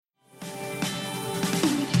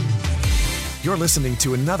You're listening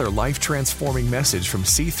to another life-transforming message from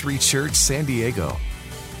C3 Church San Diego.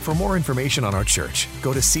 For more information on our church,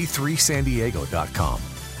 go to c3sandiego.com.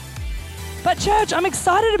 But church, I'm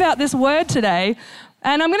excited about this word today,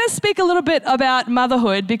 and I'm going to speak a little bit about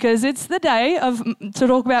motherhood because it's the day to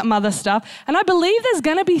talk about mother stuff, and I believe there's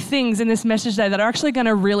going to be things in this message today that are actually going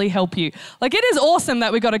to really help you. Like, it is awesome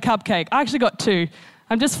that we got a cupcake. I actually got 2.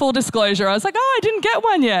 I'm just full disclosure. I was like, I didn't get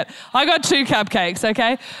one yet. I got 2 cupcakes,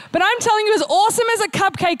 okay? But I'm telling you, as awesome as a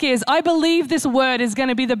cupcake is, I believe this word is going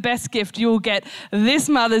to be the best gift you'll get this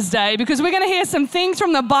Mother's Day because we're going to hear some things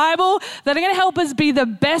from the Bible that are going to help us be the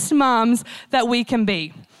best mums that we can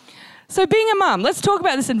be. So being a mum, let's talk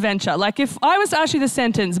about this adventure. Like if I was to ask you the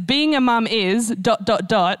sentence, being a mum is ... it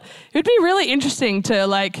would be really interesting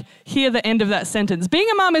to hear the end of that sentence. Being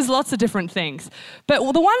a mum is lots of different things. But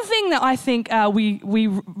the one thing that I think we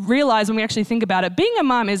realize when we actually think about it, being a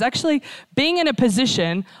mum is actually being in a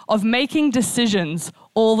position of making decisions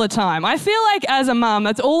all the time. I feel like as a mum,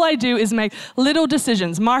 that's all I do is make little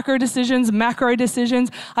decisions, micro decisions, macro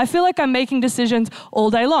decisions. I feel like I'm making decisions all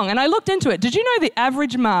day long. And I looked into it. Did you know the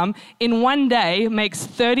average mum in one day makes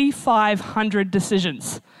 3,500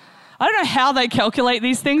 decisions? I don't know how they calculate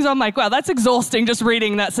these things. I'm like, wow, that's exhausting just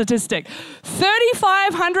reading that statistic.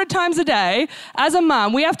 3,500 times a day as a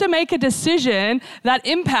mum, we have to make a decision that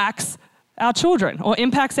impacts our children or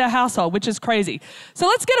impacts our household, which is crazy. So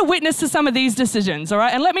let's get a witness to some of these decisions, all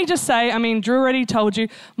right? And let me just say, Drew already told you,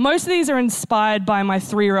 most of these are inspired by my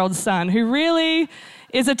 3-year-old son, who really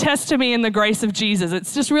is a test to me in the grace of Jesus.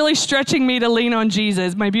 It's just really stretching me to lean on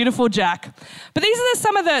Jesus, my beautiful Jack. But these are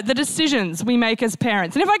some of the decisions we make as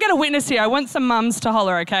parents. And if I get a witness here, I want some mums to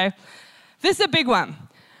holler, okay? This is a big one.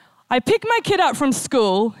 I pick my kid up from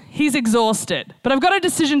school, he's exhausted, but I've got a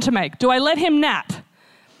decision to make. Do I let him nap?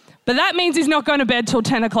 But that means he's not going to bed till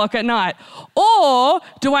 10 o'clock at night. Or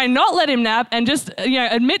do I not let him nap and just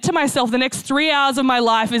admit to myself the next 3 hours of my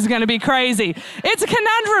life is going to be crazy? It's a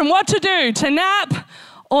conundrum what to do, to nap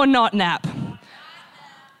or not nap.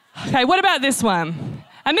 Okay, what about this one?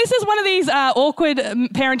 And this is one of these awkward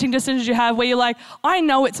parenting decisions you have where you're like, I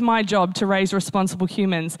know it's my job to raise responsible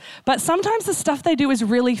humans, but sometimes the stuff they do is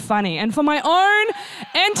really funny. And for my own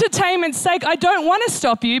entertainment's sake, I don't want to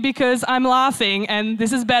stop you because I'm laughing and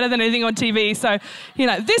this is better than anything on TV. So,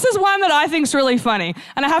 this is one that I think is really funny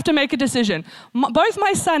and I have to make a decision. Both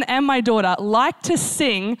my son and my daughter like to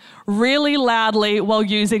sing really loudly while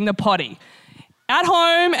using the potty. At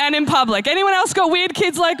home and in public. Anyone else got weird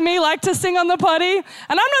kids like me like to sing on the potty? And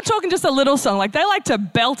I'm not talking just a little song. They like to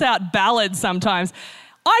belt out ballads sometimes.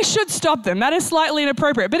 I should stop them. That is slightly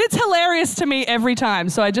inappropriate, but it's hilarious to me every time,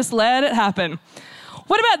 so I just let it happen.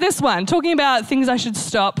 What about this one? Talking about things I should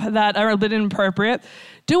stop that are a bit inappropriate.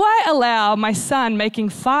 Do I allow my son making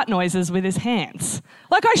fart noises with his hands?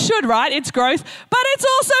 Like I should, right? It's gross, but it's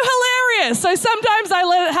also hilarious. So sometimes I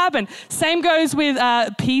let it happen. Same goes with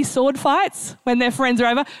pea sword fights when their friends are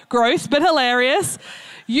over. Gross, but hilarious.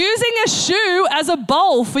 Using a shoe as a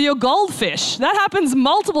bowl for your goldfish. That happens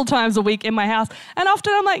multiple times a week in my house. And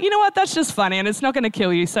often I'm like, you know what? That's just funny and it's not going to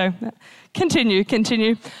kill you. So continue.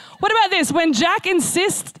 What about this? When Jack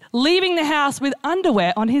insists leaving the house with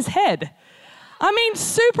underwear on his head.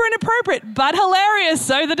 Super inappropriate, but hilarious.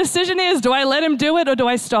 So the decision is, do I let him do it or do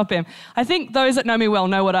I stop him? I think those that know me well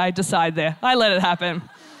know what I decide there. I let it happen.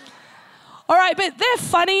 All right, but they're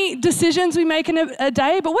funny decisions we make in a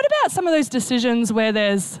day, but what about some of those decisions where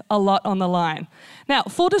there's a lot on the line? Now,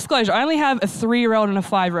 full disclosure, I only have a 3-year-old and a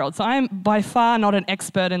 5-year-old, so I'm by far not an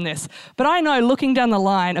expert in this. But I know looking down the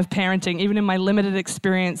line of parenting, even in my limited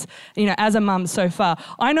experience, as a mum so far,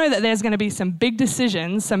 I know that there's going to be some big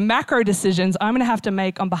decisions, some macro decisions I'm going to have to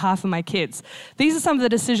make on behalf of my kids. These are some of the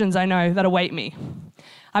decisions I know that await me.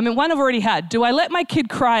 One I've already had. Do I let my kid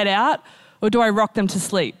cry it out? Or do I rock them to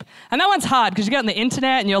sleep? And that one's hard because you get on the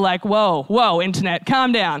internet and you're like, whoa, internet,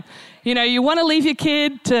 calm down. You want to leave your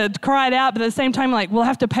kid to cry it out, but at the same time, we'll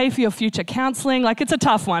have to pay for your future counseling. It's a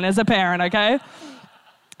tough one as a parent, okay?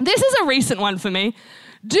 This is a recent one for me.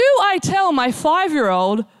 Do I tell my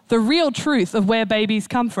 5-year-old the real truth of where babies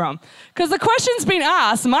come from? Because the question's been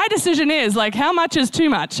asked. My decision is, how much is too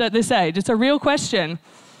much at this age? It's a real question.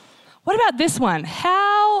 What about this one?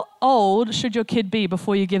 How old should your kid be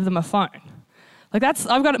before you give them a phone? I've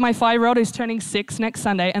got my 5-year-old who's turning 6 next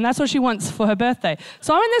Sunday, and that's what she wants for her birthday.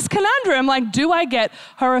 So I'm in this conundrum, do I get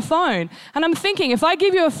her a phone? And I'm thinking, if I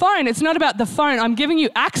give you a phone, it's not about the phone. I'm giving you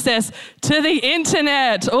access to the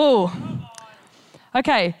internet. Oh.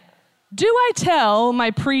 Okay. Do I tell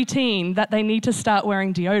my preteen that they need to start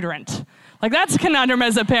wearing deodorant? That's a conundrum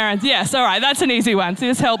as a parent. Yes, all right, that's an easy one. So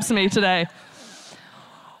this helps me today.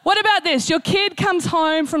 What about this? Your kid comes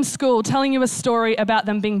home from school telling you a story about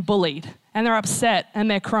them being bullied and they're upset and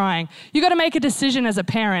they're crying. You got to make a decision as a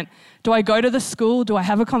parent. Do I go to the school? Do I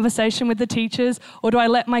have a conversation with the teachers? Or do I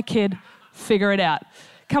let my kid figure it out?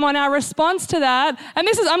 Come on, our response to that, and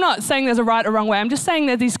I'm not saying there's a right or wrong way, I'm just saying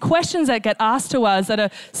that these questions that get asked to us that are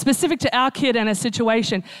specific to our kid and a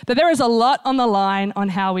situation, that there is a lot on the line on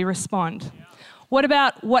how we respond. What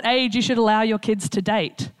about what age you should allow your kids to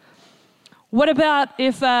date? What about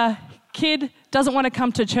if a kid doesn't want to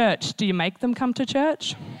come to church? Do you make them come to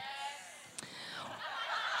church?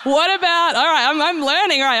 What about, all right, I'm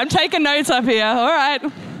learning, all right, I'm taking notes up here, all right.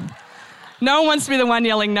 No one wants to be the one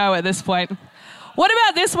yelling no at this point. What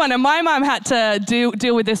about this one? And my mum had to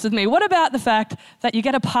deal with this with me. What about the fact that you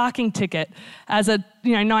get a parking ticket as a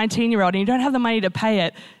 19-year-old and you don't have the money to pay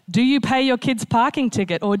it? Do you pay your kid's parking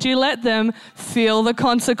ticket or do you let them feel the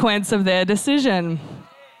consequence of their decision?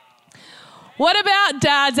 What about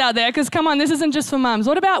dads out there? Because come on, this isn't just for mums.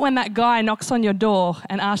 What about when that guy knocks on your door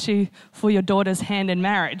and asks you for your daughter's hand in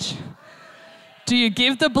marriage? Do you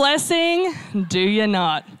give the blessing? Do you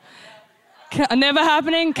not? Never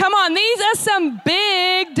happening? Come on, these are some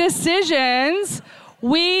big decisions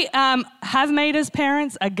we have made as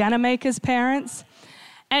parents, are gonna make as parents.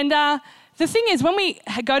 And the thing is, when we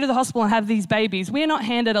go to the hospital and have these babies, we are not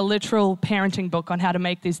handed a literal parenting book on how to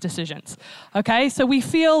make these decisions, okay? So we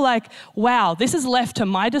feel like, wow, this is left to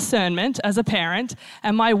my discernment as a parent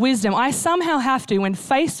and my wisdom. I somehow have to, when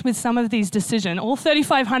faced with some of these decisions, all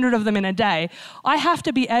 3,500 of them in a day, I have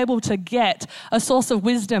to be able to get a source of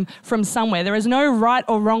wisdom from somewhere. There is no right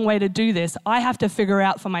or wrong way to do this. I have to figure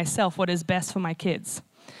out for myself what is best for my kids.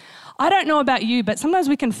 I don't know about you, but sometimes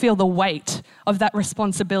we can feel the weight of that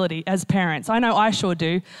responsibility as parents. I know I sure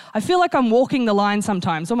do. I feel like I'm walking the line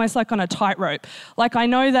sometimes, almost like on a tightrope. Like I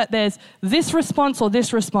know that there's this response or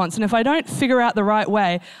this response, and if I don't figure out the right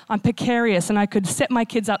way, I'm precarious and I could set my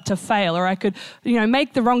kids up to fail, or I could,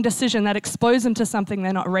 make the wrong decision that expose them to something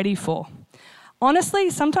they're not ready for. Honestly,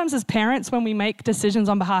 sometimes as parents, when we make decisions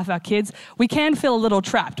on behalf of our kids, we can feel a little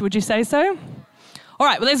trapped. Would you say so? All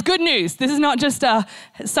right, well, there's good news. This is not just a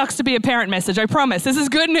sucks to be a parent message, I promise. This is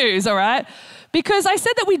good news, all right? Because I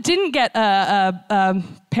said that we didn't get a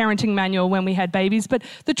parenting manual when we had babies, but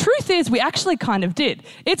the truth is we actually kind of did.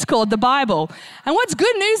 It's called the Bible. And what's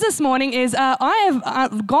good news this morning is I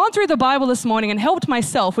have gone through the Bible this morning and helped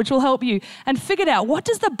myself, which will help you, and figured out what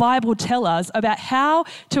does the Bible tell us about how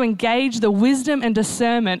to engage the wisdom and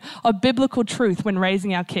discernment of biblical truth when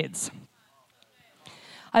raising our kids.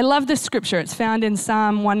 I love this scripture. It's found in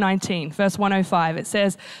Psalm 119, verse 105. It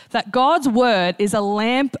says that God's word is a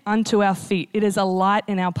lamp unto our feet. It is a light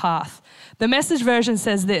in our path. The Message version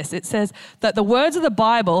says this. It says that the words of the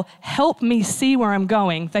Bible help me see where I'm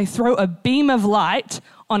going. They throw a beam of light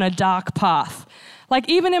on a dark path. Like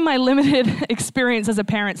even in my limited experience as a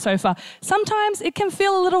parent so far, sometimes it can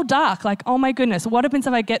feel a little dark, like, oh my goodness, what happens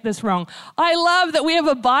if I get this wrong? I love that we have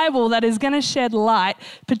a Bible that is going to shed light,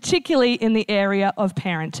 particularly in the area of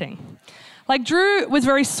parenting. Like Drew was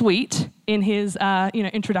very sweet in his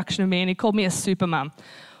introduction of me, and he called me a super mum.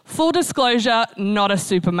 Full disclosure, not a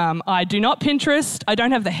super mum. I do not Pinterest. I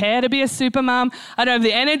don't have the hair to be a super mum. I don't have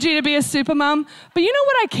the energy to be a super mum. But you know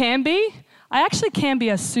what I can be? I actually can be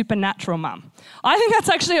a supernatural mum. I think that's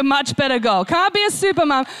actually a much better goal. Can't be a super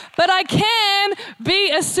mum, but I can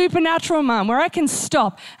be a supernatural mum where I can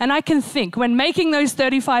stop and I can think. When making those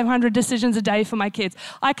 3,500 decisions a day for my kids,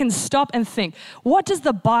 I can stop and think, what does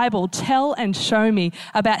the Bible tell and show me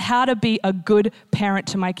about how to be a good parent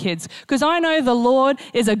to my kids? Because I know the Lord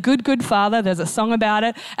is a good, good father. There's a song about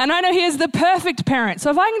it. And I know he is the perfect parent.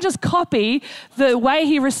 So if I can just copy the way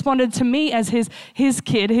he responded to me as his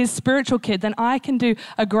kid, his spiritual kid, then I can do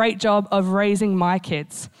a great job of raising my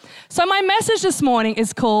kids. So my message this morning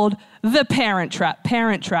is called The Parent Trap.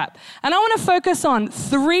 And I want to focus on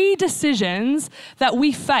 3 decisions that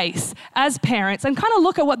we face as parents and kind of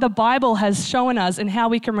look at what the Bible has shown us and how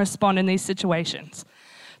we can respond in these situations.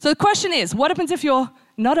 So the question is, what happens if you're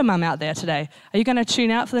not a mum out there today? Are you going to tune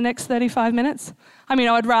out for the next 35 minutes? I mean,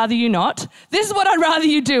 I'd rather you not. This is what I'd rather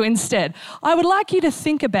you do instead. I would like you to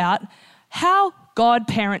think about how God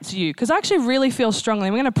parents you, because I actually really feel strongly,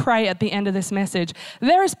 and we're going to pray at the end of this message,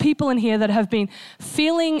 there is people in here that have been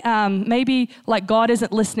feeling maybe like God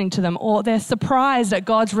isn't listening to them, or they're surprised at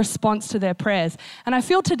God's response to their prayers. And I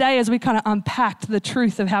feel today, as we kind of unpacked the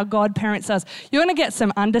truth of how God parents us, you're going to get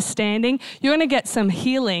some understanding, you're going to get some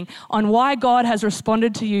healing on why God has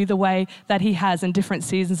responded to you the way that he has in different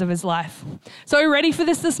seasons of his life. So are you ready for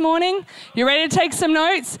this morning? You ready to take some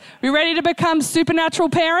notes? You ready to become supernatural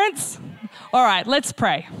parents? All right, let's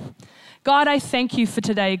pray. God, I thank you for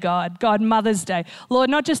today, God. God, Mother's Day. Lord,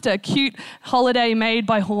 not just a cute holiday made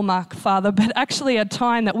by Hallmark, Father, but actually a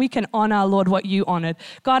time that we can honor, Lord, what you honored.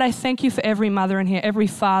 God, I thank you for every mother in here, every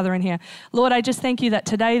father in here. Lord, I just thank you that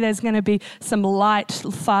today there's going to be some light,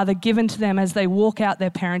 Father, given to them as they walk out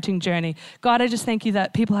their parenting journey. God, I just thank you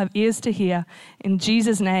that people have ears to hear. In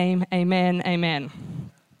Jesus' name, amen, amen.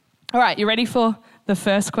 All right, you ready for the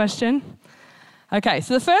first question? Okay,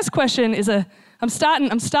 so the first question is I'm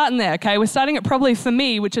starting there, okay? We're starting it probably for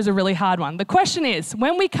me, which is a really hard one. The question is,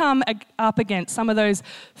 when we come up against some of those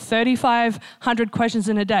 3,500 questions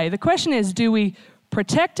in a day, the question is, do we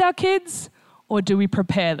protect our kids or do we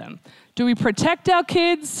prepare them? Do we protect our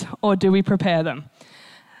kids or do we prepare them?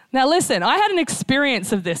 Now listen, I had an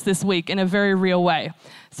experience of this week in a very real way.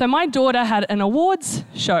 So my daughter had an awards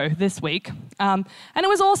show this week, and it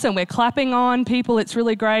was awesome. We're clapping on people, it's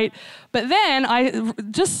really great. But then I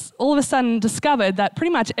just all of a sudden discovered that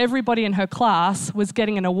pretty much everybody in her class was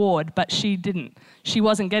getting an award, but she didn't. She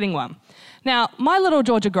wasn't getting one. Now, my little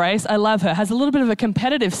Georgia Grace, I love her, has a little bit of a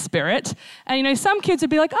competitive spirit. And, some kids would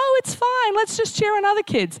be like, oh, it's fine, let's just cheer on other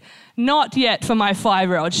kids. Not yet for my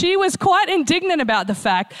 5-year-old. She was quite indignant about the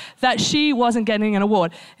fact that she wasn't getting an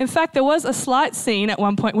award. In fact, there was a slight scene at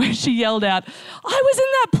one point where she yelled out, I was in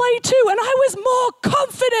that play too, and I was more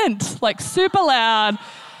confident, like super loud,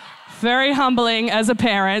 very humbling as a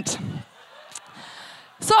parent.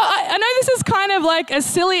 So I know this is kind of like a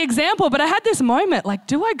silly example, but I had this moment, like,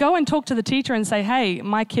 do I go and talk to the teacher and say, hey,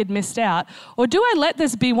 my kid missed out? Or do I let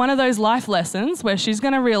this be one of those life lessons where she's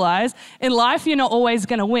going to realize in life you're not always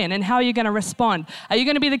going to win, and how are you going to respond? Are you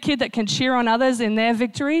going to be the kid that can cheer on others in their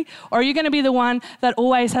victory? Or are you going to be the one that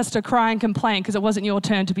always has to cry and complain because it wasn't your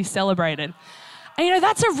turn to be celebrated? And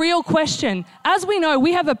that's a real question. As we know,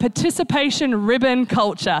 we have a participation ribbon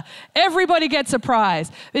culture. Everybody gets a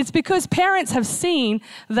prize. It's because parents have seen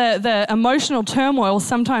the emotional turmoil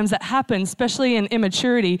sometimes that happens, especially in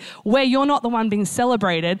immaturity, where you're not the one being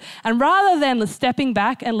celebrated. And rather than stepping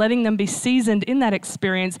back and letting them be seasoned in that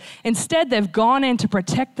experience, instead they've gone in to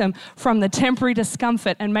protect them from the temporary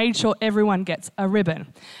discomfort and made sure everyone gets a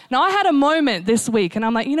ribbon. Now, I had a moment this week, and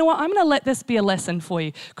I'm like, you know what? I'm going to let this be a lesson for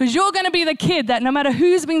you, because you're going to be the kid that no matter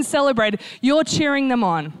who's been celebrated, you're cheering them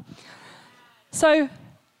on. So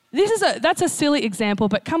that's a silly example,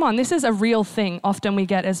 but come on, this is a real thing often we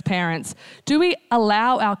get as parents. Do we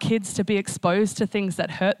allow our kids to be exposed to things that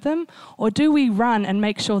hurt them, or do we run and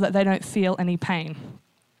make sure that they don't feel any pain?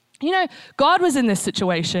 God was in this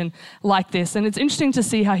situation like this, and it's interesting to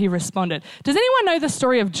see how he responded. Does anyone know the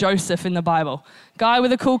story of Joseph in the Bible? Guy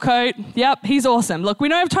with a cool coat. Yep, he's awesome. Look, we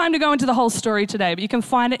don't have time to go into the whole story today, but you can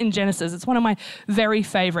find it in Genesis. It's one of my very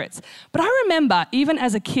favorites. But I remember, even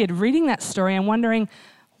as a kid, reading that story and wondering,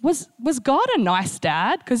 was God a nice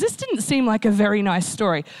dad? Because this didn't seem like a very nice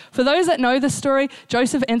story. For those that know the story,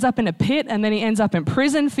 Joseph ends up in a pit and then he ends up in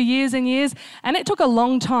prison for years and years. And it took a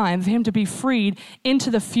long time for him to be freed into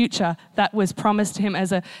the future that was promised to him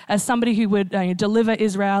as somebody who would deliver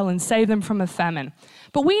Israel and save them from a famine.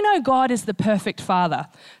 But we know God is the perfect father.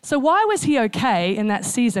 So why was he okay in that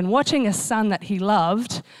season watching a son that he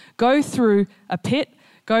loved go through a pit,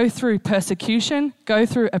 go through persecution, go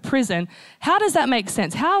through a prison? How does that make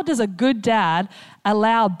sense? How does a good dad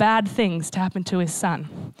allow bad things to happen to his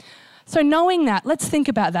son? So knowing that, let's think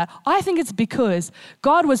about that. I think it's because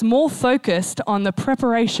God was more focused on the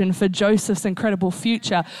preparation for Joseph's incredible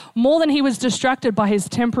future, more than he was distracted by his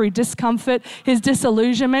temporary discomfort, his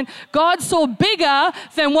disillusionment. God saw bigger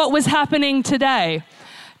than what was happening today.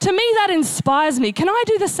 To me, that inspires me. Can I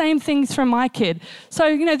do the same things for my kid?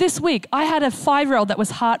 So, this week I had a 5-year-old that was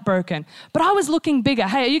heartbroken, but I was looking bigger.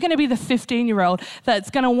 Hey, are you going to be the 15-year-old that's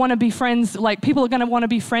going to want to be friends, like people are going to want to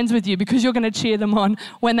be friends with you because you're going to cheer them on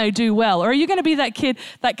when they do well? Or are you going to be that kid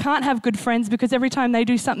that can't have good friends because every time they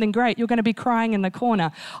do something great, you're going to be crying in the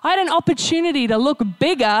corner? I had an opportunity to look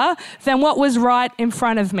bigger than what was right in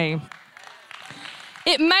front of me.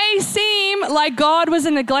 It may seem like God was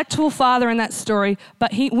a neglectful father in that story,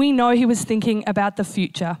 but we know he was thinking about the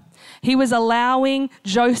future. He was allowing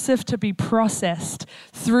Joseph to be processed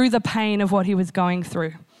through the pain of what he was going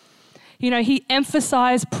through. He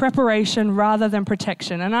emphasized preparation rather than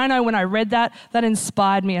protection. And I know when I read that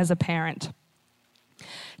inspired me as a parent.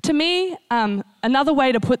 To me, another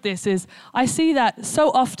way to put this is I see that so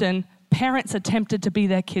often parents are tempted to be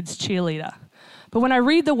their kids' cheerleader. But when I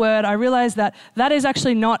read the word, I realize that is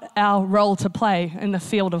actually not our role to play in the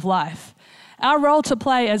field of life. Our role to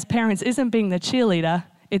play as parents isn't being the cheerleader,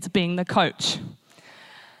 it's being the coach.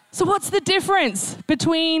 So what's the difference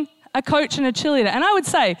between a coach and a cheerleader. And I would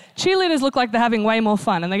say cheerleaders look like they're having way more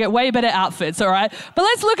fun and they get way better outfits, all right? But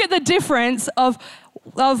let's look at the difference of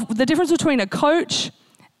the difference between a coach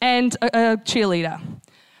and a cheerleader.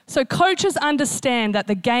 So coaches understand that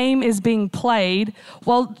the game is being played,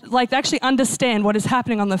 they actually understand what is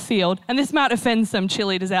happening on the field. And this might offend some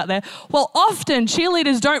cheerleaders out there. Well, often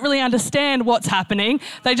cheerleaders don't really understand what's happening.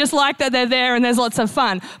 They just like that they're there and there's lots of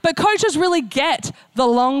fun. But coaches really get the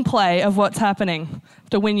long play of what's happening.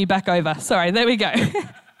 To win you back over. Sorry, there we go.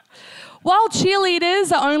 While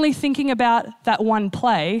cheerleaders are only thinking about that one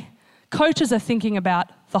play, coaches are thinking about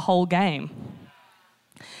the whole game.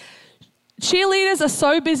 Cheerleaders are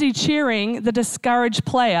so busy cheering the discouraged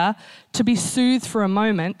player to be soothed for a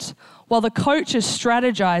moment, while the coach is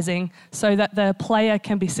strategizing so that the player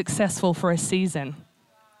can be successful for a season.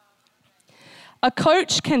 A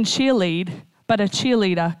coach can cheerlead, but a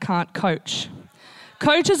cheerleader can't coach.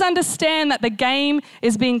 Coaches understand that the game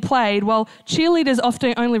is being played, while cheerleaders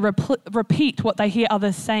often only repeat what they hear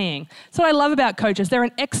others saying. That's what I love about coaches. They're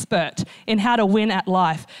an expert in how to win at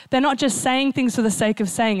life. They're not just saying things for the sake of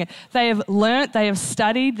saying it. They have learnt, they have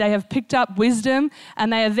studied, they have picked up wisdom,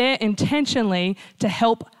 and they are there intentionally to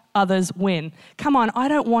help others win. Come on, I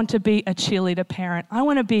don't want to be a cheerleader parent. I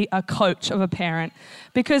want to be a coach of a parent,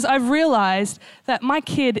 because I've realized that my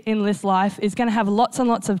kid in this life is going to have lots and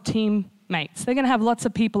lots of teammates. They're going to have lots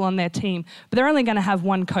of people on their team, but they're only going to have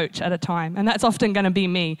one coach at a time, and that's often going to be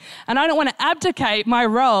me. And I don't want to abdicate my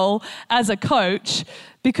role as a coach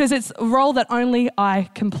because it's a role that only I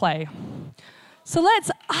can play. So let's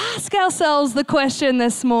ask ourselves the question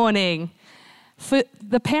this morning. For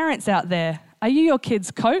the parents out there, are you your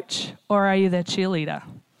kid's coach or are you their cheerleader?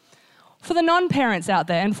 For the non-parents out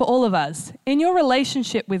there and for all of us, in your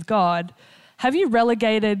relationship with God, have you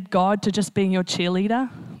relegated God to just being your cheerleader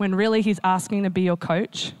when really he's asking to be your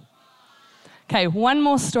coach? Okay, one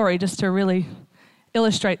more story just to really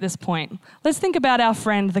illustrate this point. Let's think about our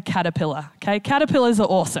friend the caterpillar. Okay, caterpillars are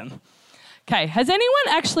awesome. Okay, has anyone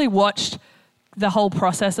actually watched the whole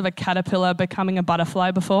process of a caterpillar becoming a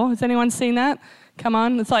butterfly before? Has anyone seen that? Come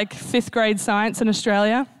on, it's like 5th grade science in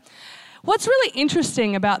Australia. What's really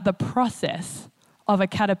interesting about the process of a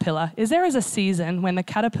caterpillar is there is a season when the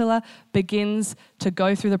caterpillar begins to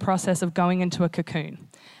go through the process of going into a cocoon.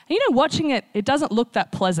 And watching it, it doesn't look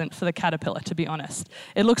that pleasant for the caterpillar, to be honest.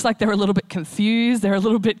 It looks like they're a little bit confused, they're a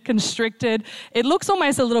little bit constricted. It looks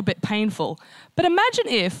almost a little bit painful. But imagine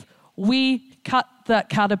if we cut that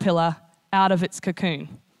caterpillar out of its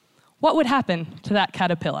cocoon. What would happen to that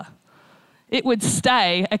caterpillar? It would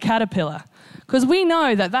stay a caterpillar, because we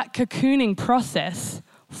know that cocooning process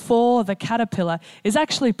for the caterpillar is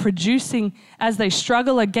actually producing, as they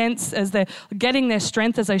struggle against, as they're getting their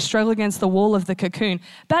strength, as they struggle against the wall of the cocoon,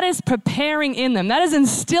 that is preparing in them, that is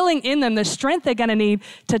instilling in them the strength they're going to need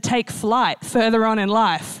to take flight further on in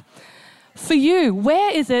life. For you,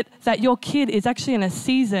 where is it that your kid is actually in a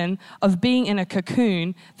season of being in a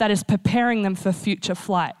cocoon that is preparing them for future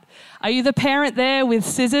flight? Are you the parent there with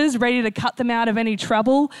scissors ready to cut them out of any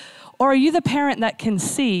trouble? Or are you the parent that can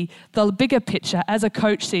see the bigger picture as a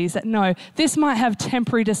coach sees that, no, this might have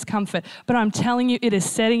temporary discomfort, but I'm telling you, it is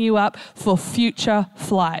setting you up for future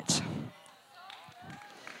flight?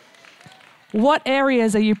 What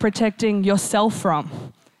areas are you protecting yourself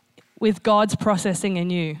from with God's processing in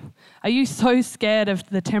you? Are you so scared of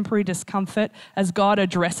the temporary discomfort as God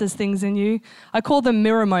addresses things in you? I call them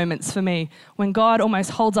mirror moments for me, when God almost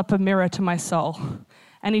holds up a mirror to my soul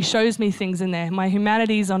and he shows me things in there. My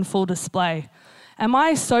humanity is on full display. Am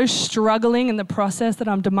I so struggling in the process that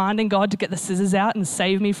I'm demanding God to get the scissors out and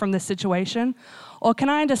save me from this situation? Or can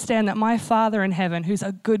I understand that my Father in heaven, who's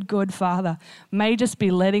a good, good Father, may just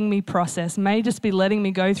be letting me process, may just be letting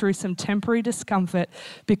me go through some temporary discomfort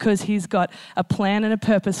because he's got a plan and a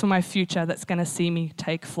purpose for my future that's going to see me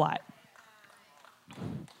take flight?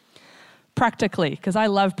 Practically, because I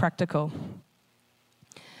love practical.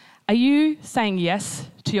 Are you saying yes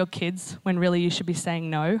to your kids when really you should be saying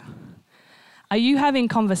no? Are you having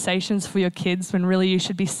conversations for your kids when really you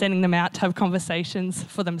should be sending them out to have conversations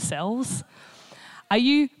for themselves? Are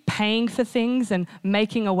you paying for things and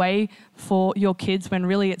making a way for your kids when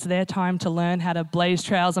really it's their time to learn how to blaze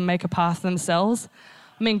trails and make a path themselves?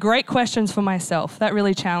 I mean, great questions for myself. That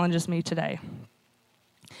really challenges me today.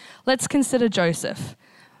 Let's consider Joseph.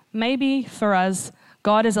 Maybe for us,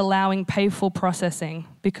 God is allowing painful processing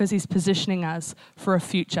because he's positioning us for a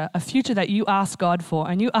future that you ask God for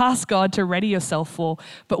and you ask God to ready yourself for,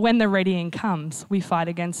 but when the readying comes, we fight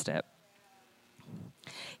against it.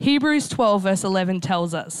 Hebrews 12 verse 11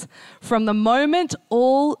 tells us, "From the moment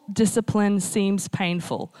all discipline seems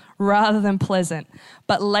painful rather than pleasant,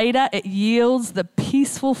 but later it yields the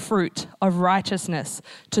peaceful fruit of righteousness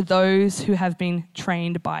to those who have been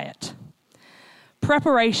trained by it."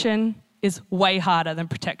 Preparation is way harder than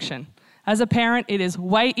protection. As a parent, it is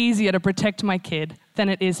way easier to protect my kid than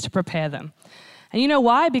it is to prepare them. And you know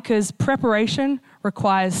why? Because preparation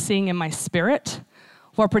requires seeing in my spirit,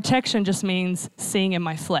 while protection just means seeing in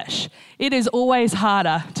my flesh. It is always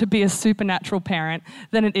harder to be a supernatural parent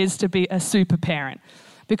than it is to be a super parent.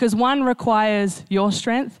 Because one requires your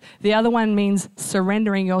strength, the other one means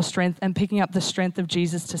surrendering your strength and picking up the strength of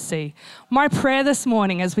Jesus to see. My prayer this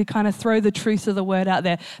morning, as we kind of throw the truth of the word out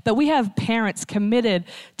there, that we have parents committed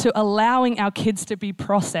to allowing our kids to be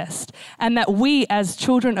processed, and that we as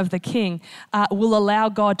children of the King will allow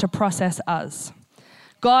God to process us.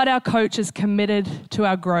 God, our coach, is committed to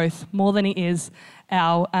our growth more than he is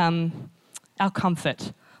our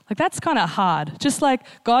comfort. Like, that's kind of hard. Just like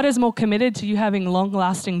God is more committed to you having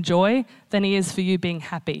long-lasting joy than he is for you being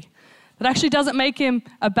happy. That actually doesn't make him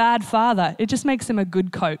a bad father. It just makes him a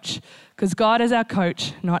good coach, because God is our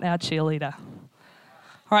coach, not our cheerleader.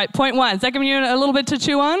 All right, point one. Is that giving you a little bit to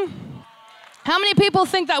chew on? How many people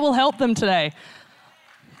think that will help them today?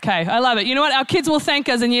 Okay, I love it. You know what? Our kids will thank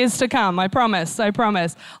us in years to come. I promise.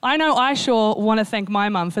 I know I sure want to thank my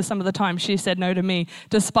mum for some of the time she said no to me,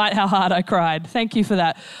 despite how hard I cried. Thank you for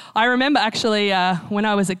that. I remember actually when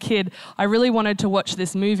I was a kid, I really wanted to watch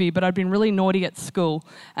this movie, but I'd been really naughty at school.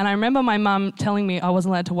 And I remember my mum telling me I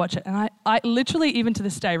wasn't allowed to watch it. And I literally, even to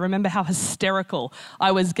this day, remember how hysterical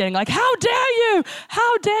I was getting, like, how dare you?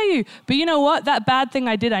 How dare you? But you know what? That bad thing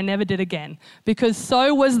I did, I never did again, because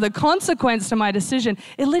so was the consequence to my decision.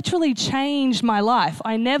 It literally changed my life.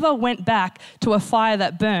 I never went back to a fire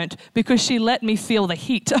that burnt because she let me feel the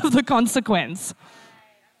heat of the consequence.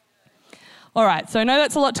 All right, so I know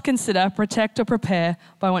that's a lot to consider, protect or prepare,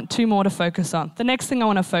 but I want two more to focus on. The next thing I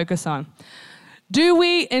want to focus on: do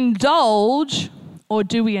we indulge or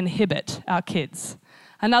do we inhibit our kids?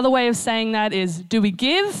 Another way of saying that is, do we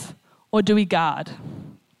give or do we guard?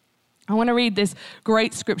 I want to read this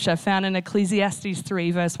great scripture found in Ecclesiastes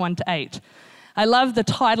 3, verse 1 to 8. I love the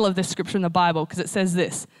title of this scripture in the Bible because it says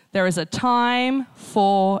this: there is a time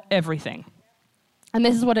for everything. And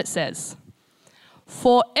this is what it says: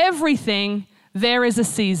 for everything there is a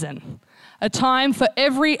season, a time for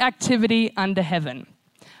every activity under heaven,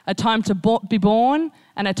 a time to be born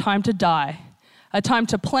and a time to die, a time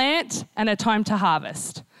to plant and a time to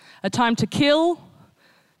harvest, a time to kill,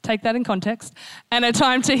 take that in context, and a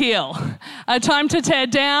time to heal, a time to tear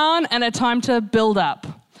down and a time to build up,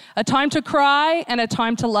 a time to cry and a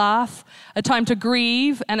time to laugh, a time to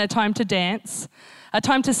grieve and a time to dance, a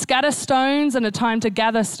time to scatter stones and a time to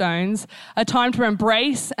gather stones, a time to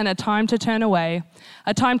embrace and a time to turn away,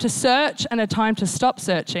 a time to search and a time to stop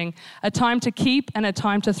searching, a time to keep and a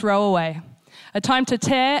time to throw away, a time to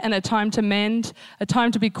tear and a time to mend, a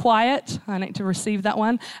time to be quiet, I need to receive that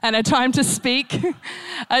one, and a time to speak,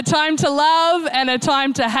 a time to love and a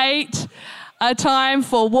time to hate, a time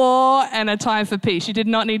for war and a time for peace. You did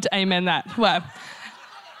not need to amen that. Well,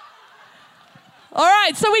 all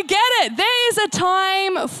right, so we get it. There is a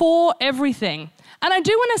time for everything. And I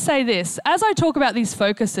do want to say this, as I talk about these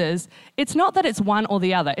focuses, it's not that it's one or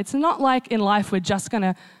the other. It's not like in life we're just going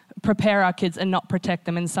to prepare our kids and not protect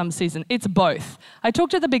them in some season. It's both. I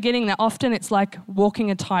talked at the beginning that often it's like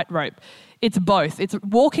walking a tightrope. It's both. It's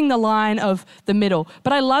walking the line of the middle.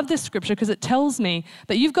 But I love this scripture because it tells me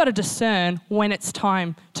that you've got to discern when it's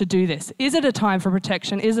time to do this. Is it a time for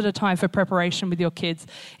protection? Is it a time for preparation with your kids?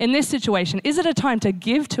 In this situation, is it a time to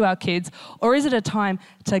give to our kids, or is it a time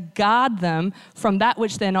to guard them from that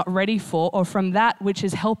which they're not ready for, or from that which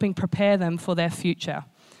is helping prepare them for their future?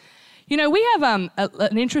 You know, we have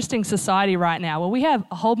an interesting society right now where we have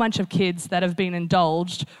a whole bunch of kids that have been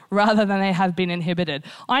indulged rather than they have been inhibited.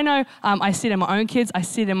 I know I see it in my own kids, I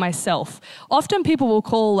see it in myself. Often people will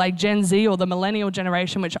call like Gen Z or the millennial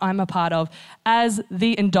generation, which I'm a part of, as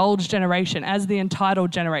the indulged generation, as the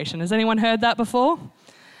entitled generation. Has anyone heard that before?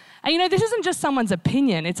 And you know, this isn't just someone's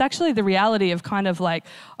opinion, it's actually the reality of kind of like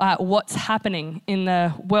what's happening in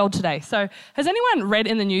the world today. So has anyone read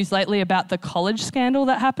in the news lately about the college scandal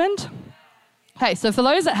that happened? Okay, so for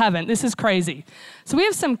those that haven't, this is crazy. So we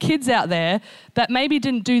have some kids out there that maybe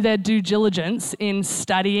didn't do their due diligence in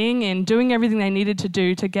studying and doing everything they needed to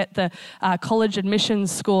do to get the college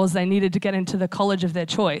admissions scores they needed to get into the college of their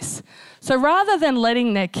choice. So rather than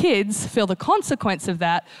letting their kids feel the consequence of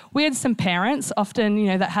that, we had some parents, often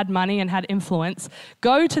that had money and had influence,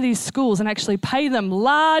 go to these schools and actually pay them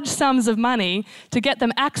large sums of money to get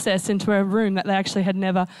them access into a room that they actually had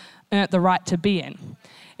never earned the right to be in.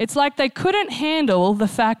 It's like they couldn't handle the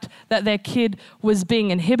fact that their kid was being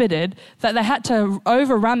inhibited, that they had to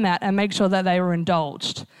overrun that and make sure that they were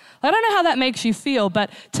indulged. I don't know how that makes you feel, but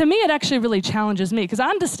to me it actually really challenges me because I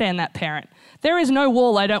understand that parent. There is no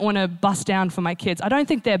wall I don't want to bust down for my kids. I don't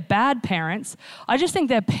think they're bad parents. I just think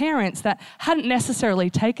they're parents that hadn't necessarily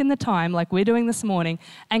taken the time, like we're doing this morning,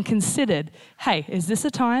 and considered, hey, is this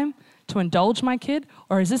a time to indulge my kid,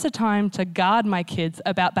 or is this a time to guard my kids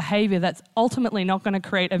about behavior that's ultimately not going to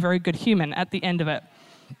create a very good human at the end of it?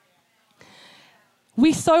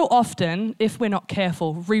 We so often, if we're not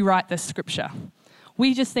careful, rewrite this scripture.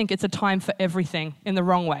 We just think it's a time for everything in the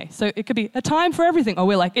wrong way. So it could be a time for everything, or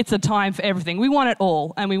we're like, it's a time for everything. We want it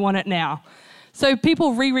all, and we want it now. So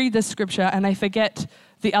people reread this scripture and they forget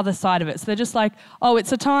the other side of it. So they're just like, oh,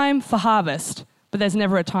 it's a time for harvest, but there's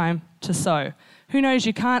never a time to sow. Who knows,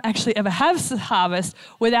 you can't actually ever have harvest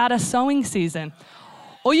without a sowing season.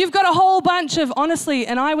 Or you've got a whole bunch of, honestly,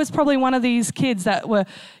 and I was probably one of these kids that were,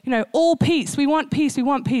 all peace, we want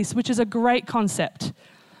peace, which is a great concept.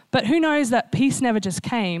 But who knows that peace never just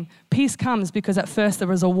came. Peace comes because at first there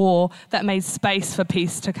was a war that made space for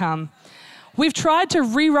peace to come. We've tried to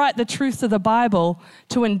rewrite the truths of the Bible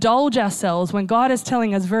to indulge ourselves when God is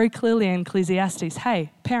telling us very clearly in Ecclesiastes,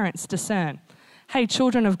 hey, parents, discern. Hey,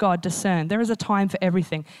 children of God, discern. There is a time for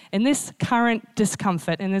everything. In this current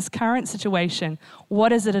discomfort, in this current situation,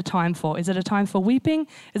 what is it a time for? Is it a time for weeping?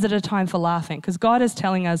 Is it a time for laughing? Because God is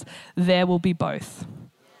telling us there will be both.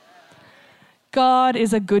 God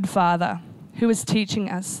is a good father who is teaching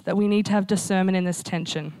us that we need to have discernment in this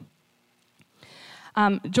tension.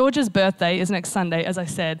 George's birthday is next Sunday, as I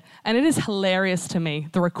said, and it is hilarious to me,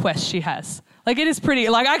 the request she has. It is pretty,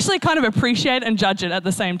 I actually kind of appreciate and judge it at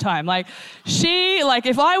the same time.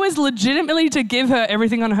 If I was legitimately to give her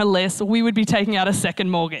everything on her list, we would be taking out a second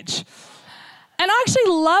mortgage. And I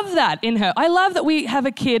actually love that in her. I love that we have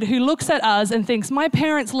a kid who looks at us and thinks, my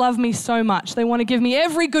parents love me so much. They want to give me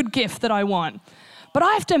every good gift that I want. But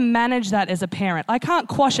I have to manage that as a parent. I can't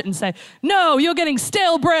quash it and say, no, you're getting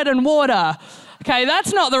stale bread and water. Okay,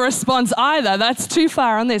 that's not the response either. That's too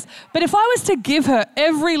far on this. But if I was to give her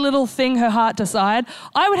every little thing her heart desired,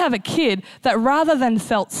 I would have a kid that rather than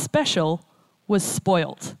felt special, was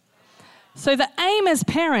spoiled. So the aim as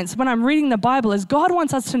parents, when I'm reading the Bible, is God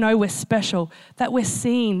wants us to know we're special, that we're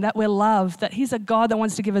seen, that we're loved, that He's a God that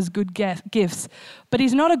wants to give us good gifts. But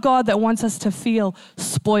He's not a God that wants us to feel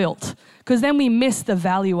spoiled, because then we miss the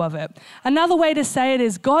value of it. Another way to say it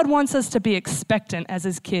is God wants us to be expectant as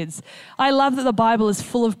His kids. I love that the Bible is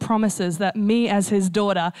full of promises that me as His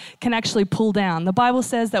daughter can actually pull down. The Bible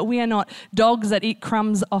says that we are not dogs that eat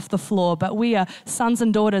crumbs off the floor, but we are sons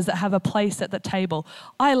and daughters that have a place at the table.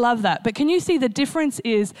 I love that. But can you see the difference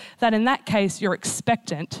is that in that case, you're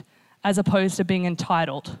expectant as opposed to being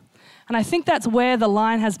entitled. And I think that's where the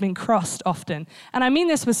line has been crossed often. And I mean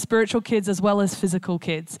this with spiritual kids as well as physical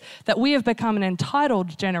kids, that we have become an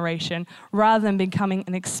entitled generation rather than becoming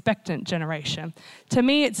an expectant generation. To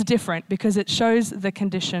me, it's different because it shows the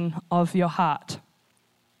condition of your heart.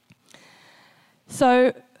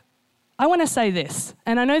 So I want to say this,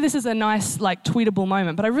 and I know this is a nice, tweetable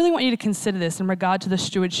moment, but I really want you to consider this in regard to the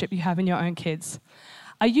stewardship you have in your own kids.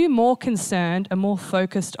 Are you more concerned and more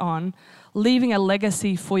focused on leaving a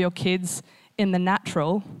legacy for your kids in the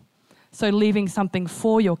natural, so leaving something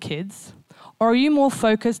for your kids, or are you more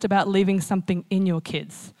focused about leaving something in your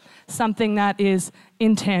kids, something that is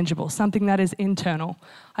intangible, something that is internal?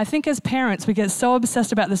 I think as parents, we get so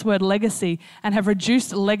obsessed about this word legacy and have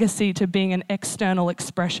reduced legacy to being an external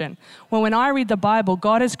expression. When I read the Bible,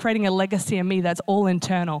 God is creating a legacy in me that's all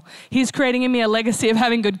internal. He's creating in me a legacy of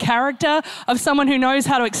having good character, of someone who knows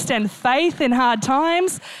how to extend faith in hard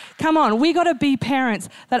times. Come on, we got to be parents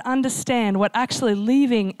that understand what actually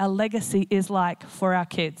leaving a legacy is like for our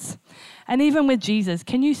kids. And even with Jesus,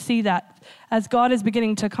 can you see that as God is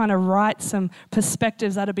beginning to kind of write some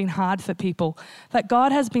perspectives that have been hard for people, that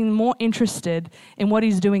God has been more interested in what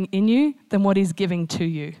He's doing in you than what He's giving to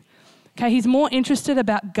you. Okay, He's more interested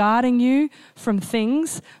about guarding you from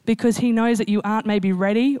things because He knows that you aren't maybe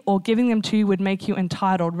ready, or giving them to you would make you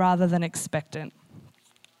entitled rather than expectant.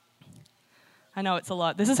 I know it's a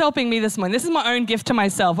lot. This is helping me this morning. This is my own gift to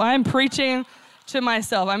myself. I am preaching to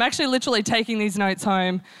myself. I'm actually literally taking these notes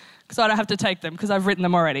home so I don't have to take them because I've written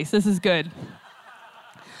them already. So this is good.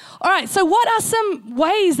 All right, so what are some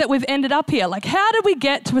ways that we've ended up here? Like, how did we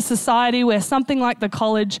get to a society where something like the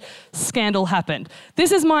college scandal happened?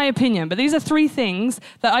 This is my opinion, but these are 3 things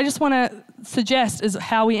that I just want to suggest is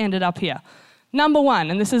how we ended up here. Number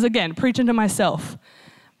 1, and this is, again, preaching to myself,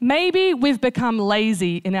 maybe we've become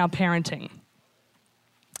lazy in our parenting.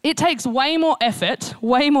 It takes way more effort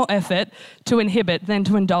to inhibit than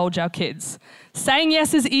to indulge our kids. Saying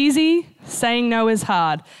yes is easy, saying no is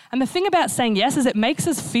hard. And the thing about saying yes is it makes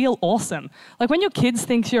us feel awesome. Like when your kids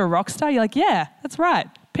think you're a rock star, you're like, yeah, that's right,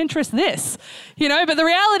 Pinterest this. But the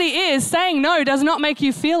reality is saying no does not make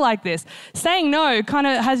you feel like this. Saying no kind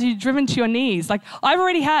of has you driven to your knees. Like I've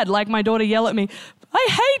already had my daughter yell at me, I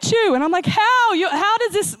hate you. And I'm like, how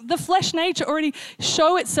does the flesh nature already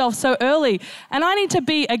show itself so early? And I need to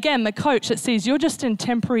be, again, the coach that sees you're just in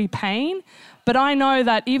temporary pain, but I know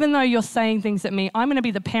that even though you're saying things at me, I'm going to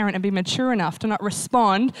be the parent and be mature enough to not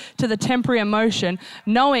respond to the temporary emotion,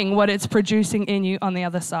 knowing what it's producing in you on the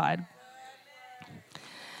other side.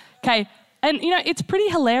 Okay. And, it's pretty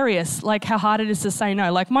hilarious, how hard it is to say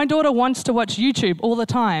no. Like, my daughter wants to watch YouTube all the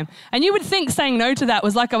time. And you would think saying no to that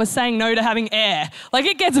was like I was saying no to having air. Like,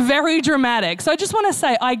 it gets very dramatic. So I just want to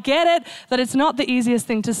say, I get it that it's not the easiest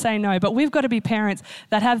thing to say no, but we've got to be parents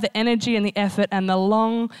that have the energy and the effort and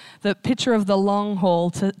the picture of the long haul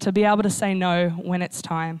to be able to say no when it's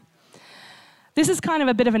time. This is kind of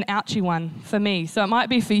a bit of an ouchy one for me, so it might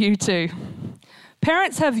be for you too.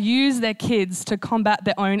 Parents have used their kids to combat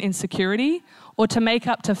their own insecurity or to make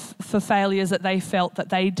up for failures that they felt that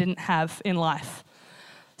they didn't have in life.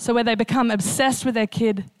 So where they become obsessed with their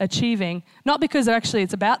kid achieving, not because actually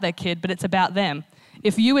it's about their kid, but it's about them.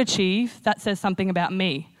 If you achieve, that says something about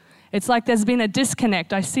me. It's like there's been a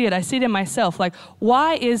disconnect. I see it in myself. Like,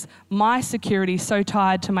 why is my security so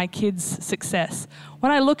tied to my kid's success?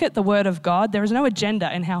 When I look at the Word of God, there is no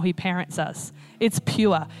agenda in how He parents us. It's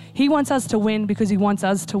pure. He wants us to win because He wants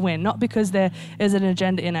us to win, not because there is an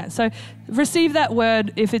agenda in it. So receive that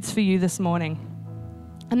word if it's for you this morning.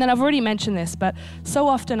 And then I've already mentioned this, but so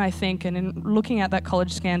often I think, and in looking at that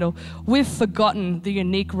college scandal, we've forgotten the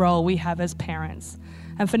unique role we have as parents.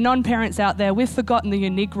 And for non-parents out there, we've forgotten the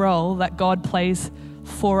unique role that God plays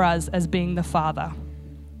for us as being the Father.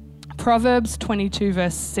 Proverbs 22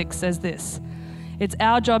 verse 6 says this, "It's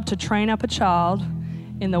our job to train up a child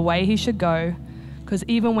in the way he should go, because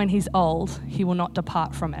even when he's old, he will not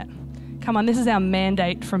depart from it." Come on, this is our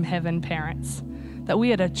mandate from heaven, parents, that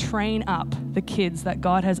we are to train up the kids that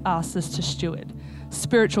God has asked us to steward.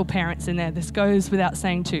 Spiritual parents in there, this goes without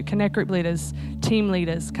saying too. Connect group leaders, team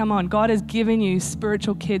leaders, come on. God has given you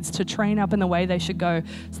spiritual kids to train up in the way they should go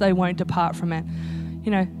so they won't depart from it.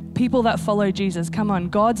 People that follow Jesus, come on.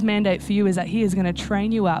 God's mandate for you is that He is going to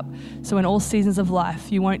train you up so in all seasons of life,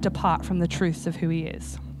 you won't depart from the truths of who He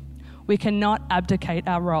is. We cannot abdicate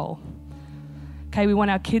our role. Okay, we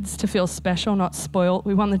want our kids to feel special, not spoiled.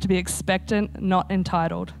 We want them to be expectant, not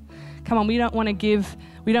entitled. Come on, we don't want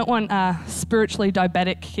spiritually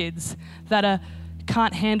diabetic kids that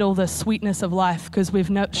can't handle the sweetness of life because we've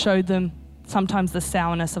not showed them sometimes the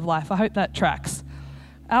sourness of life. I hope that tracks.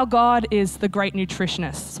 Our God is the great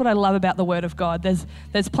nutritionist. That's what I love about the Word of God.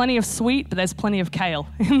 There's plenty of sweet, but there's plenty of kale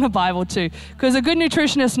in the Bible too. Because a good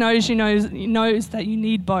nutritionist knows that you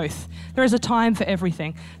need both. There is a time for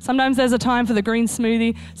everything. Sometimes there's a time for the green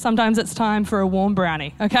smoothie. Sometimes it's time for a warm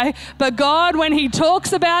brownie, okay? But God, when He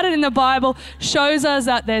talks about it in the Bible, shows us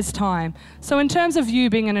that there's time. So in terms of you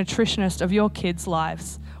being a nutritionist of your kids'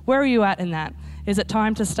 lives, where are you at in that? Is it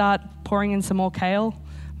time to start pouring in some more kale?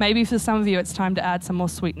 Maybe for some of you, it's time to add some more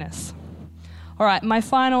sweetness. All right, my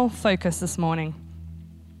final focus this morning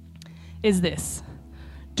is this.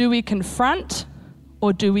 Do we confront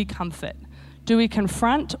or do we comfort? Do we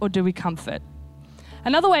confront or do we comfort?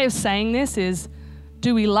 Another way of saying this is,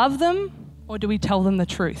 do we love them or do we tell them the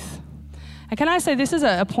truth? And can I say this is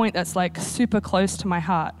a point that's super close to my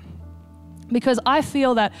heart? Because I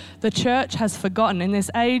feel that the church has forgotten, in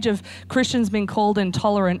this age of Christians being called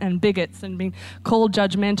intolerant and bigots and being called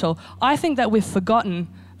judgmental, I think that we've forgotten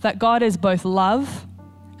that God is both love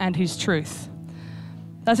and His truth.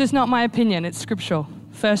 That's just not my opinion, it's scriptural.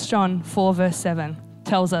 1 John 4 verse 7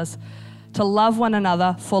 tells us to love one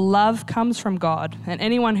another, for love comes from God, and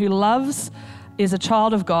anyone who loves is a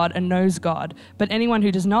child of God and knows God. But anyone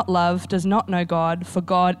who does not love does not know God, for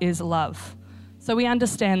God is love. So we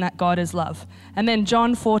understand that God is love. And then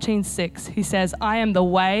John 14:6, He says, I am the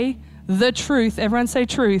way, the truth, everyone say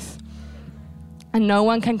truth, and no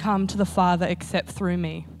one can come to the Father except through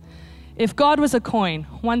me. If God was a coin,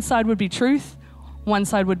 one side would be truth, one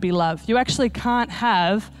side would be love. You actually can't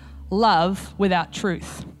have love without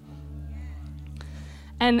truth.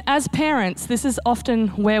 And as parents, this is often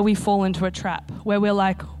where we fall into a trap, where we're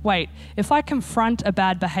like, wait, if I confront a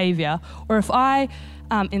bad behavior, or if I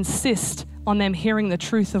insist on them hearing the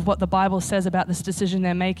truth of what the Bible says about this decision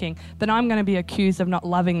they're making, then I'm going to be accused of not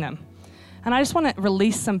loving them. And I just want to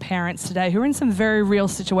release some parents today who are in some very real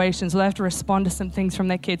situations where they have to respond to some things from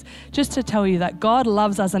their kids, just to tell you that God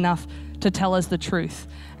loves us enough to tell us the truth.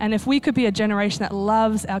 And if we could be a generation that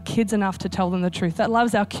loves our kids enough to tell them the truth, that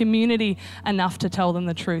loves our community enough to tell them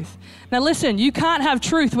the truth. Now listen, you can't have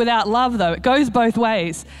truth without love though. It goes both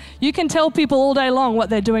ways. You can tell people all day long what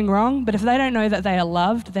they're doing wrong, but if they don't know that they are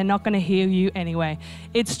loved, they're not going to hear you anyway.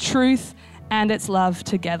 It's truth and it's love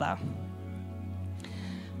together.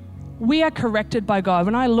 We are corrected by God.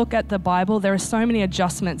 When I look at the Bible, there are so many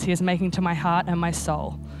adjustments He is making to my heart and my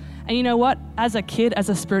soul. And you know what? As a kid, as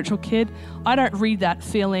a spiritual kid, I don't read that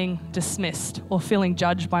feeling dismissed or feeling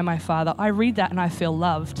judged by my Father. I read that and I feel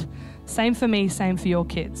loved. Same for me, same for your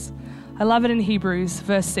kids. I love it in Hebrews,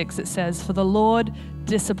 verse 6, it says, "For the Lord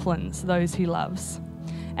disciplines those He loves,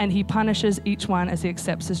 and He punishes each one as He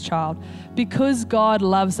accepts His child." Because God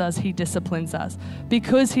loves us, He disciplines us.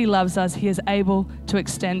 Because He loves us, He is able to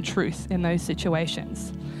extend truth in those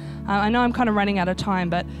situations. I know I'm kind of running out of time,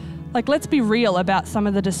 but let's be real about some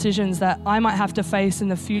of the decisions that I might have to face in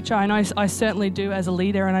the future. I know I certainly do as a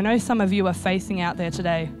leader, and I know some of you are facing out there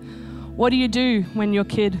today. What do you do when your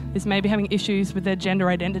kid is maybe having issues with their gender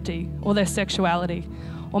identity or their sexuality?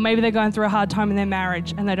 Or maybe they're going through a hard time in their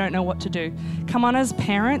marriage and they don't know what to do. Come on, as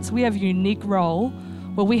parents, we have a unique role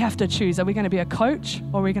where we have to choose. Are we going to be a coach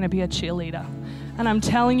or are we going to be a cheerleader? And I'm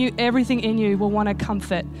telling you, everything in you will want to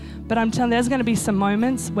comfort. But I'm telling you, there's going to be some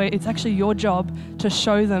moments where it's actually your job to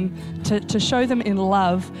show them, to show them in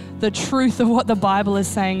love the truth of what the Bible is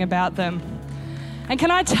saying about them. And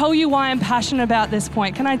can I tell you why I'm passionate about this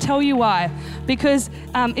point? Can I tell you why? Because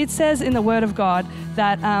it says in the Word of God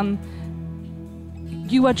that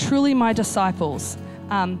you are truly my disciples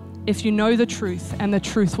if you know the truth, and the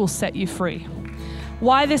truth will set you free.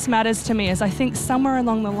 Why this matters to me is I think somewhere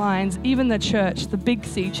along the lines, even the church, the Big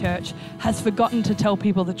C church, has forgotten to tell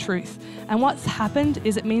people the truth. And what's happened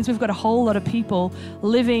is it means we've got a whole lot of people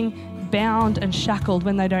living bound and shackled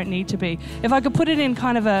when they don't need to be. If I could put it in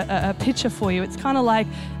kind of a picture for you, it's kind of like,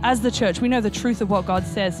 as the church, we know the truth of what God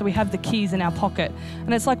says, so we have the keys in our pocket.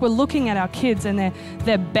 And it's like we're looking at our kids and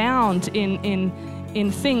they're bound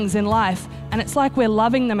in things in life, and it's like we're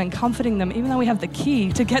loving them and comforting them even though we have the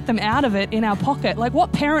key to get them out of it in our pocket. Like,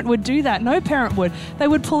 what parent would do that? No parent would. They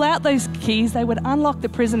would pull out those keys, they would unlock the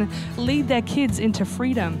prison and lead their kids into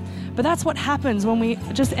freedom. But that's what happens when we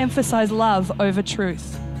just emphasize love over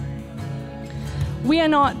truth. We are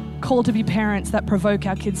not called to be parents that provoke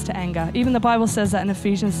our kids to anger. Even the Bible says that in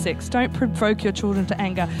Ephesians 6. Don't provoke your children to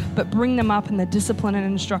anger, but bring them up in the discipline and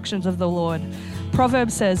instructions of the Lord.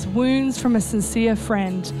 Proverbs says, "Wounds from a sincere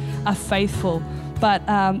friend are faithful, but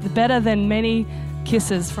better than many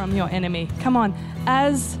kisses from your enemy." Come on,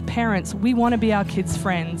 as parents, we want to be our kids'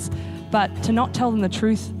 friends, but to not tell them the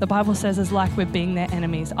truth, the Bible says, is like we're being their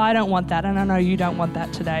enemies. I don't want that, and I know you don't want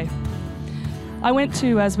that today. I went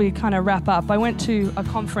to, as we kind of wrap up, I went to a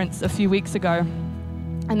conference a few weeks ago,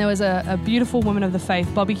 and there was a beautiful woman of the faith,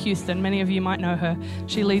 Bobby Houston. Many of you might know her.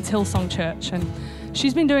 She leads Hillsong Church, and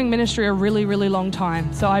she's been doing ministry a really, really long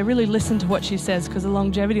time. So I really listen to what she says because the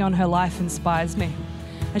longevity on her life inspires me.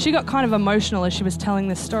 And she got kind of emotional as she was telling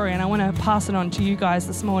this story, and I want to pass it on to you guys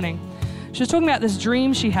this morning. She was talking about this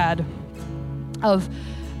dream she had of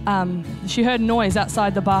she heard noise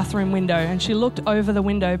outside the bathroom window, and she looked over the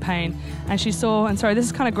window pane and she saw, and sorry, this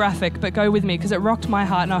is kind of graphic, but go with me because it rocked my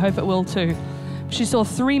heart and I hope it will too. She saw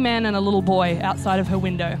 3 men and a little boy outside of her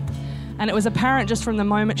window. And it was apparent just from the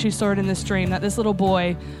moment she saw it in this dream that this little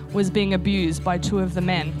boy was being abused by 2 of the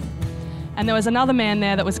men. And there was another man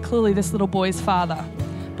there that was clearly this little boy's father.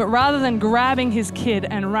 But rather than grabbing his kid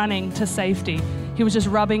and running to safety, he was just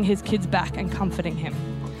rubbing his kid's back and comforting him.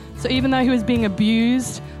 So even though he was being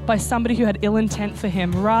abused by somebody who had ill intent for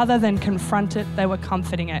him, rather than confront it, they were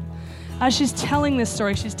comforting it. As she's telling this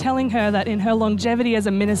story, she's telling her that in her longevity as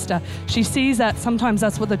a minister, she sees that sometimes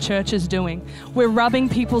that's what the church is doing. We're rubbing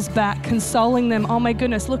people's back, consoling them. Oh my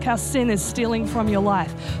goodness, look how sin is stealing from your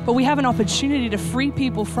life. But we have an opportunity to free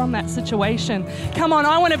people from that situation. Come on,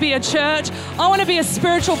 I want to be a church. I want to be a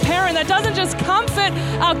spiritual parent that doesn't just comfort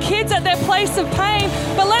our kids at their place of pain,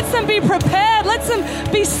 but lets them be prepared, lets them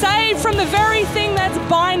be saved from the very thing that's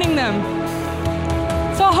binding them.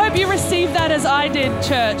 So I hope you receive that as I did,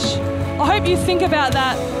 church. I hope you think about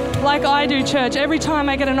that like I do, church, every time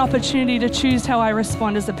I get an opportunity to choose how I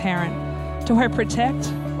respond as a parent. Do I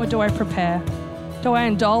protect or do I prepare? Do I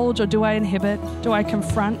indulge or do I inhibit? Do I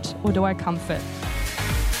confront or do I comfort?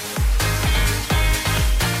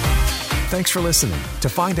 Thanks for listening. To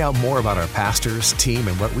find out more about our pastors, team,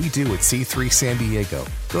 and what we do at C3 San Diego,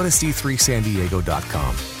 go to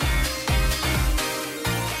c3sandiego.com.